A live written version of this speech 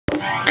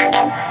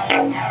Big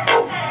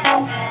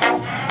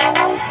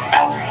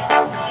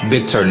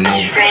turn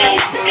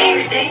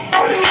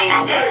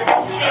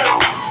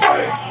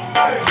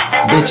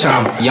Bitch,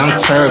 I'm Young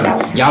Turtle.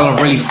 Y'all don't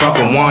really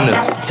fucking wanna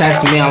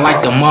test me. I'm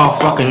like the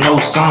motherfucking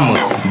Osama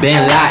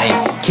Bin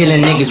Laden.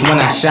 Killing niggas when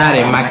I shot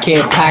it. My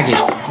care package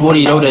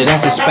 40 though,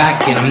 that's a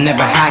spacking. I'm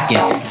never hacking.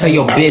 Tell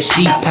your bitch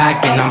she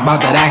packing. I'm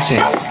about that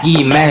action.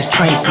 Ski mask,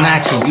 train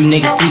snatching. You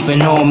niggas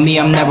sleeping on me,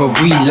 I'm never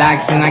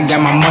relaxing. I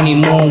got my money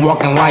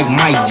moonwalking like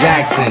Mike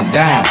Jackson.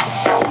 Damn.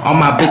 All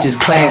my bitches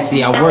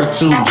classy. I work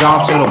 2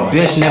 jobs so the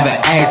bitch never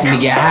ask me.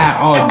 Get high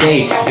all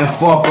day and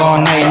fuck all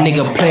night.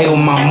 Nigga play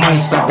with my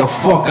money, slap the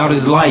fuck out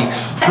his life.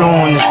 Flow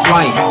on his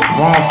flight,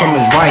 wrong from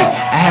his right.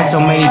 I had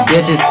so many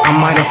bitches, I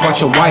might have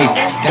fucked your wife.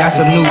 Got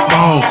some new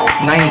phones,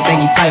 and I ain't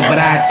think he tight, but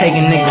I take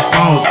a nigga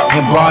phones.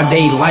 In broad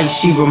daylight,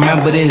 she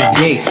remember this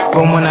dick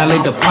from when I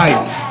lit the pipe.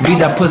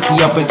 Beat that pussy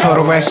up and told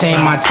her that she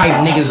ain't my type.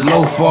 Niggas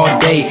loaf all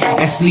day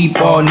and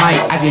sleep all night.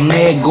 I can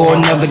never go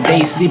another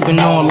day, sleeping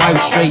on life,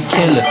 straight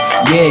killer.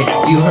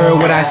 Yeah, you heard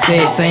what I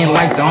said, saying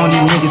like the only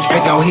niggas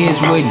fake out here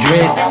is with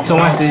dreads. So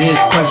answer this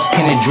question,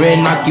 can a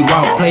dread knock you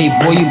out?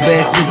 Playboy, you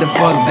better sit the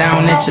fuck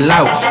down and chill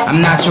out.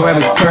 I'm not your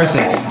average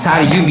person,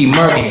 tired of you be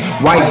murking.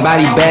 White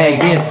body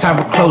bag, this type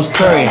of close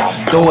curtain.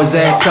 Throw his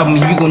ass up and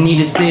you gon' need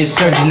to see a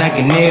surgeon. I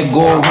can never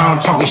go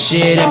around talking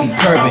shit and be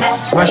pervin'.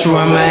 Special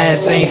when my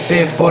ass ain't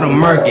fit for the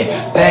murking.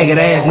 Faggot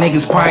ass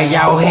niggas probably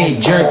out here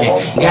jerking.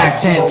 Got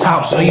 10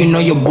 tops so you know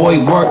your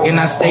boy working.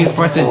 I stay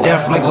fresh to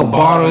death like a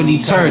bottle of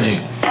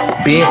detergent.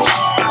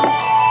 Bitch.